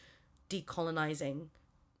space of decolonizing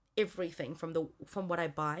everything from what I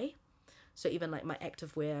buy. So even like my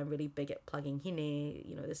activewear, I'm really big at plugging Hine,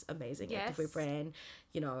 you know, this amazing activewear brand,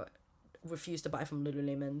 you know, refuse to buy from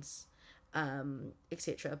Lululemon's,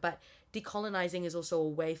 etc. But decolonizing is also a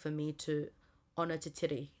way for me to honor Te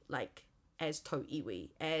Tiri, like, as tau iwi,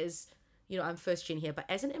 as, you know, I'm first gen here, but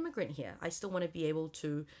as an immigrant here, I still want to be able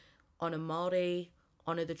to honor Māori,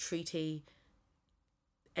 honor the treaty,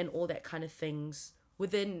 and all that kind of things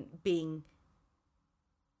within being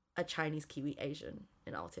a Chinese, Kiwi, Asian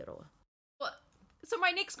in Aotearoa. Well, so my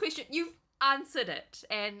next question, you've answered it,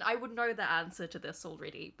 and I would know the answer to this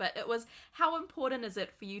already, but it was, how important is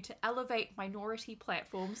it for you to elevate minority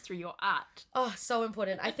platforms through your art? Oh, so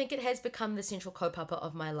important. I think it has become the central kaupapa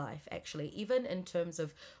of my life, actually, even in terms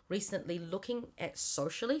of recently looking at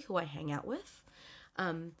socially who I hang out with.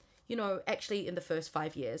 You know, actually in the first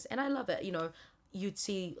 5 years, and I love it, you know, you'd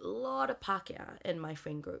see a lot of Pākehā in my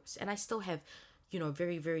friend groups, and I still have, you know,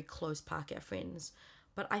 very, very close Pākehā friends.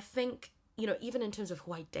 But I think, you know, even in terms of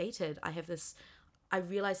who I dated, I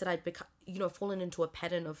realized that I'd become, you know, fallen into a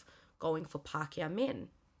pattern of going for Pākehā men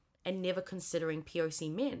and never considering POC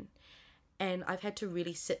men. And I've had to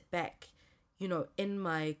really sit back, you know, in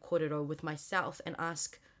my kōrero with myself and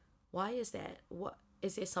ask, why is that? What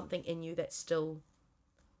is there something in you that still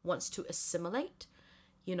wants to assimilate?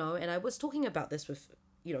 You know, and I was talking about this with,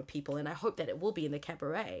 you know, people, and I hope that it will be in the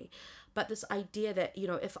cabaret, but this idea that, you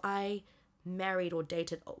know, if I married or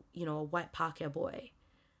dated, you know, a white Pākehā boy,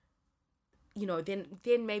 you know, then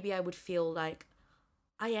maybe I would feel like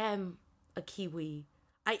I am a Kiwi.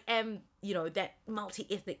 I am, you know, that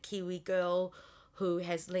multi-ethnic Kiwi girl who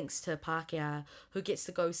has links to Pākehā, who gets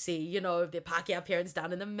to go see, you know, their Pākehā parents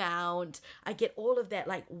down in the Mount. I get all of that,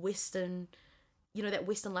 like, Western, you know, that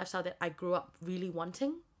Western lifestyle that I grew up really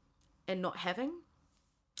wanting and not having.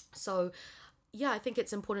 So, yeah, I think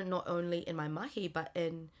it's important not only in my mahi, but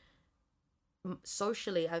in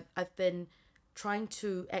socially. I've been trying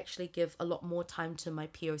to actually give a lot more time to my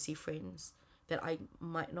POC friends that I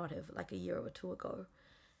might not have like a year or 2 ago.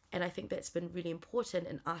 And I think that's been really important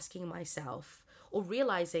in asking myself, or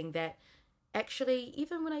realizing that actually,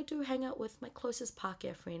 even when I do hang out with my closest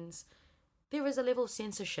Pākehā friends, there is a level of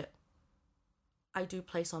censorship I do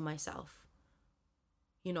place on myself.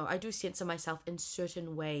 You know, I do censor myself in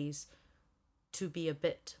certain ways to be a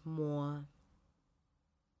bit more,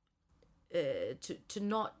 to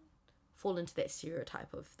not fall into that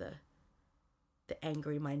stereotype of the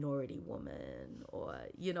angry minority woman, or,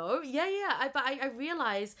 you know, I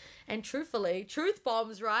realize, and truthfully, truth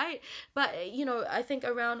bombs, right? But, you know, I think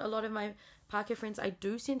around a lot of my Pākehā friends, I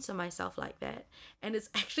do censor myself like that. And it's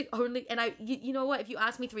actually only, and you know what, if you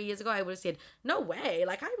asked me 3 years ago, I would have said, no way,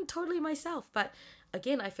 like, I'm totally myself. But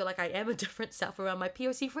again, I feel like I am a different self around my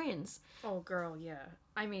POC friends. Oh, girl, yeah.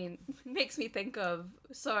 I mean, makes me think of,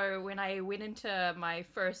 so when I went into my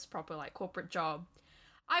first proper, like, corporate job,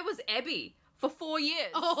 I was Abby for 4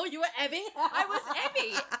 years. Oh, you were Abby? I was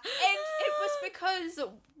Abby. And it was because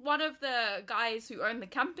one of the guys who owned the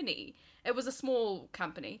company, it was a small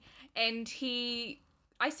company, and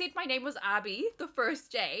I said my name was Abby the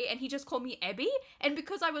first day, and he just called me Abby. And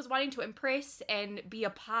because I was wanting to impress and be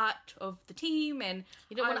a part of the team, and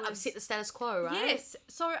you don't want to upset the status quo, right? Yes.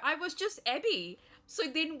 So I was just Abby. So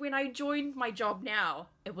then when I joined my job now,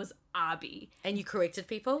 it was Abi. And you corrected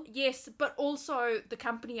people? Yes, but also the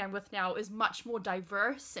company I'm with now is much more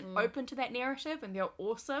diverse and open to that narrative, and they're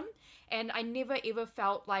awesome. And I never ever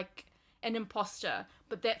felt like an imposter,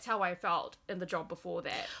 but that's how I felt in the job before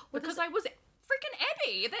that. Because I was freaking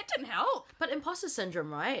Abby. That didn't help. But imposter syndrome,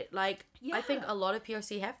 right? Like, Yeah. I think a lot of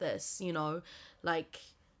POC have this, you know, like,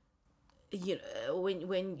 you know,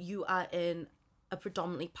 when you are in a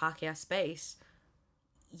predominantly Pākehā space,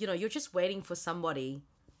 you know, you're just waiting for somebody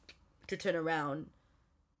to turn around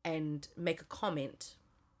and make a comment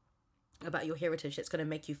about your heritage that's going to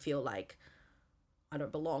make you feel like, I don't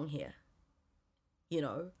belong here, you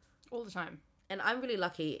know? All the time. And I'm really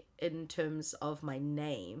lucky in terms of my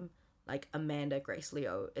name, like Amanda Grace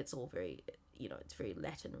Leo. It's all very, you know, it's very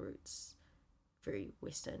Latin roots, very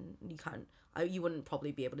Western. You wouldn't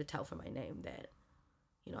probably be able to tell from my name that,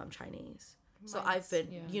 you know, I'm Chinese. So I've been,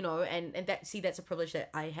 you know, and that's a privilege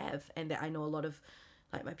that I have, and that I know a lot of,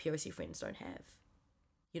 like, my POC friends don't have.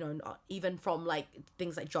 You know, not even from, like,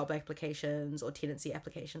 things like job applications or tenancy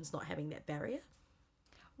applications, not having that barrier.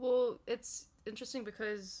 Well, it's interesting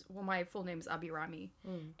because, well, my full name is Abirami,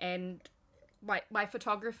 and my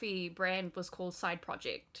photography brand was called Side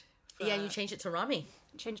Project. Yeah, and you changed it to Rami.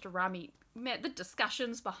 Changed to Rami. Man, the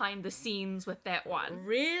discussions behind the scenes with that one.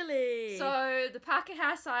 Really? So the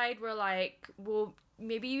Pākehā side were like, well,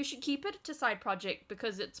 maybe you should keep it to Side Project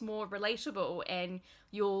because it's more relatable and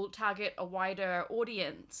you'll target a wider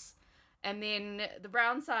audience. And then the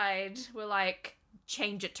brown side were like,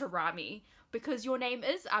 change it to Rami because your name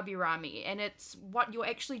is Abirami and it's what you're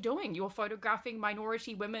actually doing. You're photographing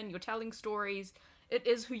minority women, you're telling stories, it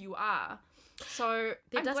is who you are. So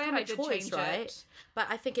there does come a choice, right? It. But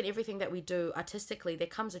I think in everything that we do artistically, there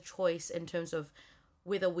comes a choice in terms of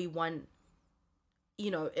whether we want,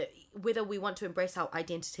 you know, whether we want to embrace our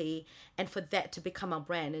identity and for that to become our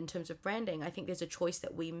brand. In terms of branding, I think there's a choice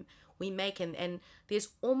that we make, and there's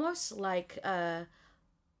almost like a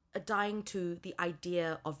dying to the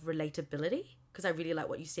idea of relatability, because I really like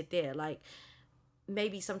what you said there. Like,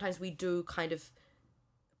 maybe sometimes we do kind of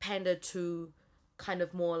pander to kind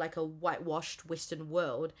of more like a whitewashed Western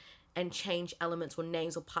world and change elements or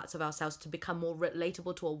names or parts of ourselves to become more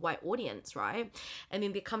relatable to a white audience, right? And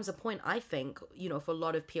then there comes a point, I think, you know, for a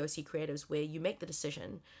lot of POC creatives where you make the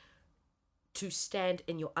decision to stand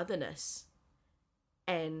in your otherness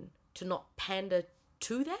and to not pander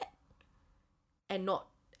to that, and not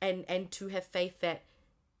and to have faith that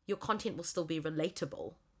your content will still be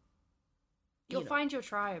relatable. You'll find your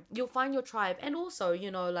tribe. You'll find your tribe. And also,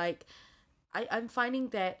 you know, like, I'm finding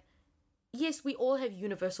that, yes, we all have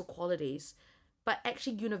universal qualities, but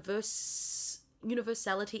actually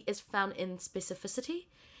universality is found in specificity.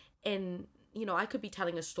 And, you know, I could be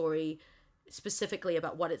telling a story specifically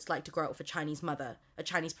about what it's like to grow up with a Chinese mother, a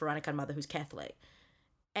Chinese Peranakan mother who's Catholic,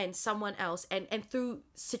 and someone else, and through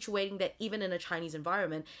situating that even in a Chinese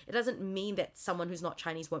environment, it doesn't mean that someone who's not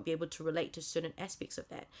Chinese won't be able to relate to certain aspects of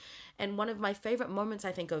that. And one of my favorite moments,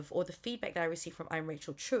 I think, of, or the feedback that I received from I'm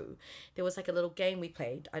Rachel Chu, there was like a little game we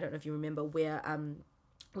played, I don't know if you remember, where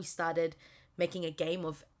we started making a game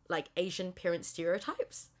of like Asian parent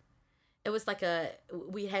stereotypes. It was like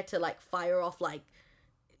we had to like fire off like,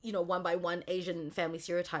 you know, one by one Asian family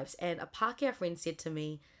stereotypes, and a Pākehā friend said to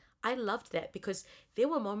me, I loved that because there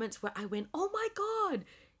were moments where I went, oh my God,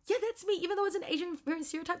 yeah, that's me. Even though it's an Asian parent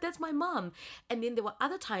stereotype, that's my mom. And then there were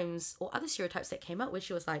other times or other stereotypes that came up where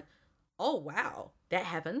she was like, oh, wow, that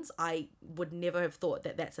happens. I would never have thought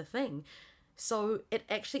that that's a thing. So it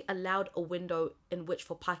actually allowed a window in which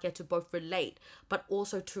for Pākehā to both relate, but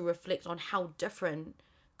also to reflect on how different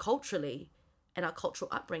culturally and our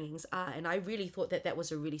cultural upbringings are. And I really thought that that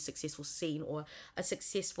was a really successful scene, or a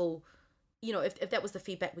successful, you know, if that was the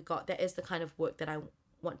feedback we got, that is the kind of work that I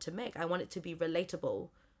want to make. I want it to be relatable,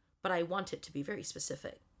 but I want it to be very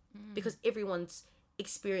specific because everyone's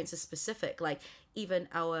experience is specific. Like, even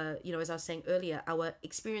our, you know, as I was saying earlier, our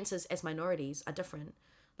experiences as minorities are different.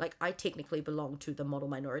 Like, I technically belong to the model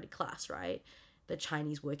minority class, right? The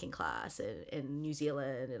Chinese working class in New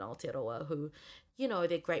Zealand and Aotearoa, who, you know,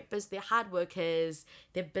 they're great, they're hard workers,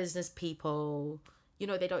 they're business people, you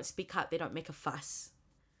know, they don't speak up, they don't make a fuss.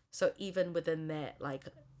 So even within that, like,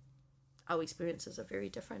 our experiences are very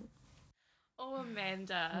different. Oh,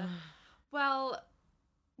 Amanda. Well,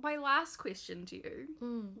 my last question to you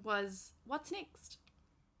was, what's next?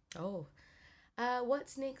 Oh,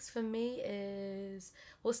 what's next for me is,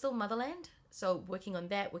 well, still Motherland. So working on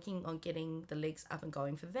that, working on getting the legs up and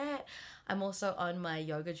going for that. I'm also on my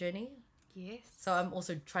yoga journey. Yes. So I'm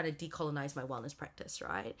also trying to decolonize my wellness practice,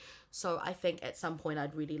 right? So I think at some point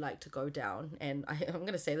I'd really like to go down, and I'm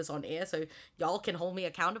going to say this on air so y'all can hold me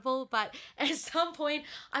accountable, but at some point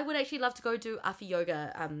I would actually love to go do Afi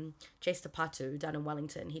Yoga, Jace Tapatu down in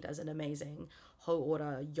Wellington. He does an amazing whole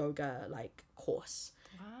order yoga like course.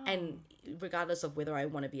 Wow. And regardless of whether I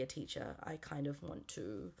want to be a teacher, I kind of want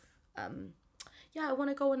to, I want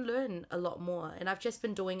to go and learn a lot more. And I've just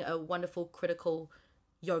been doing a wonderful critical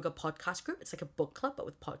yoga podcast group. It's like a book club, but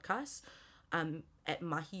with podcasts, at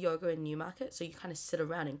Mahi Yoga in Newmarket. So you kind of sit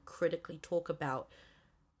around and critically talk about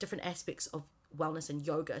different aspects of wellness and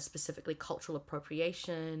yoga, specifically cultural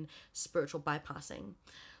appropriation, spiritual bypassing.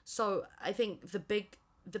 So I think the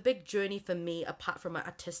big journey for me, apart from my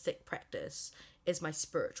artistic practice, is my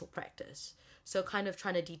spiritual practice. So kind of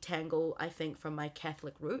trying to detangle, I think, from my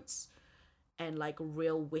Catholic roots and like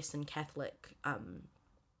real Western Catholic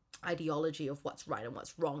ideology of what's right and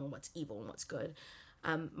what's wrong and what's evil and what's good.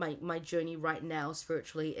 My journey right now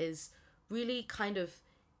spiritually is really kind of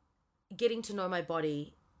getting to know my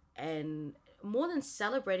body, and more than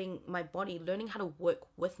celebrating my body, learning how to work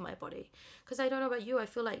with my body. Because I don't know about you, I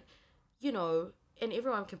feel like, and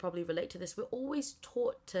everyone can probably relate to this, we're always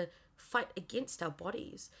taught to fight against our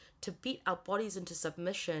bodies, to beat our bodies into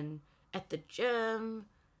submission at the gym,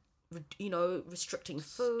 restricting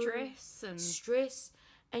food, stress,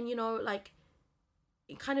 and like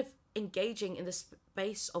kind of engaging in the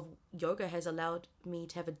space of yoga has allowed me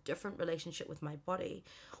to have a different relationship with my body,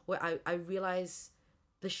 where I realize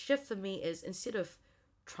the shift for me is, instead of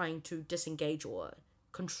trying to disengage or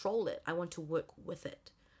control it, I want to work with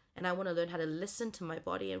it, and I want to learn how to listen to my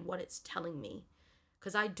body and what it's telling me.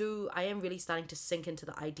 Because I am really starting to sink into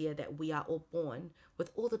the idea that we are all born with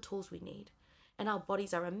all the tools we need, and our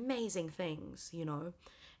bodies are amazing things,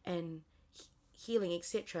 and healing,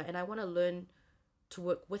 etc. And I want to learn to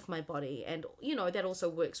work with my body, and that also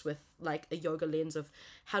works with like a yoga lens of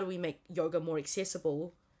how do we make yoga more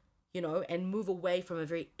accessible, and move away from a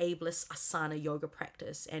very ableist asana yoga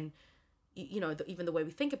practice, and even the way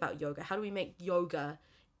we think about yoga. How do we make yoga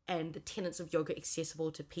and the tenets of yoga accessible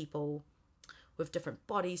to people with different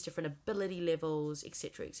bodies, different ability levels,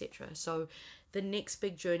 etc., etc. So the next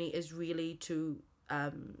big journey is really to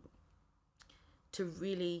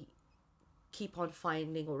really keep on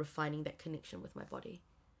finding or refining that connection with my body,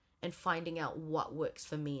 and finding out what works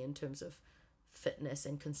for me in terms of fitness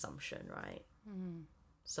and consumption, right?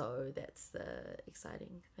 So that's the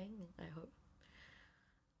exciting thing, I hope.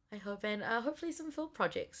 And hopefully some film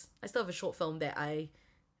projects. I still have a short film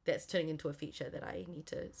that's turning into a feature that I need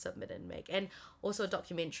to submit and make, and also a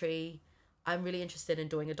documentary. I'm really interested in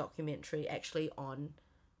doing a documentary actually on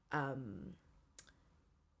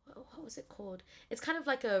what was it called? It's kind of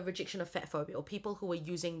like a rejection of fat phobia, or people who are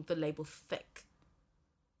using the label thick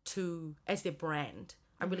as their brand.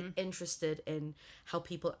 I'm really interested in how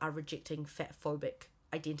people are rejecting fat phobic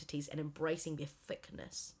identities and embracing their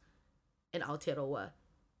thickness in Aotearoa,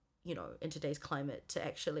 in today's climate, to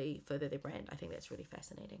actually further their brand. I think that's really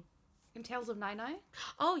fascinating. In Tales of Nainai?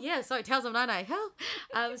 Oh yeah, sorry, Tales of Nainai. Hell,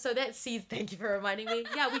 so that's season. Thank you for reminding me.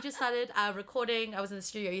 Yeah, we just started recording. I was in the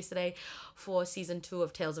studio yesterday for season 2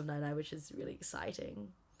 of Tales of Nainai, which is really exciting.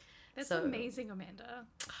 That's amazing, Amanda.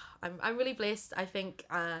 I'm really blessed. I think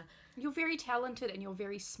you're very talented and you're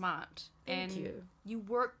very smart. Thank you. You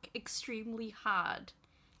work extremely hard,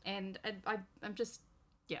 and I'm just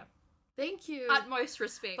Thank you. Utmost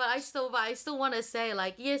respect. But I still want to say,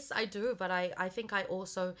 like, yes, I do, but I think I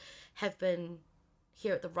also have been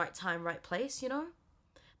here at the right time, right place,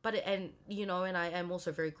 But and I am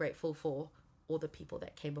also very grateful for all the people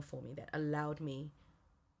that came before me that allowed me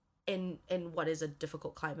in what is a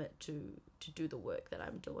difficult climate to do the work that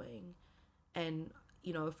I'm doing. And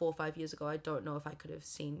 4 or 5 years ago, I don't know if I could have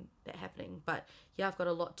seen that happening. But yeah, I have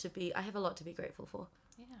a lot to be grateful for.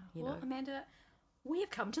 Yeah. Well, Amanda, we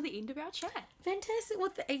have come to the end of our chat. Fantastic.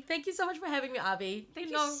 Well, thank you so much for having me, Avi.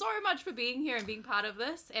 Thank you so much for being here and being part of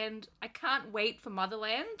this. And I can't wait for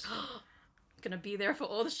Motherland. Gonna be there for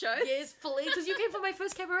all the shows. Yes, please. Because you came for my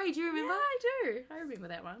first cabaret. Do you remember? Yeah, I do. I remember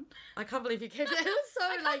that one. I can't believe you came. It was so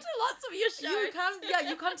I come to lots of your shows.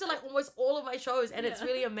 You come to like almost all of my shows, and it's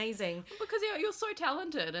really amazing. Because you're so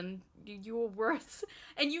talented, and you're worth.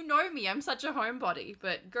 And you know me, I'm such a homebody,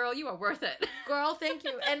 but girl, you are worth it. Girl, thank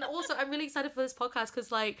you. And also, I'm really excited for this podcast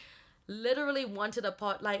because, like, literally wanted a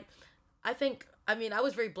pot. Like, I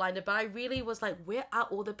was very blinded, but I really was like, where are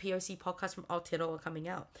all the POC podcasts from Aotearoa coming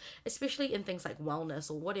out? Especially in things like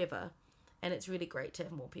wellness or whatever. And it's really great to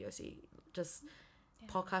have more POC, just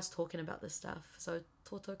podcasts talking about this stuff. So,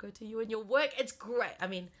 tautoko to you and your work. It's great.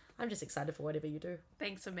 I'm just excited for whatever you do.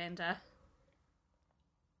 Thanks, Amanda.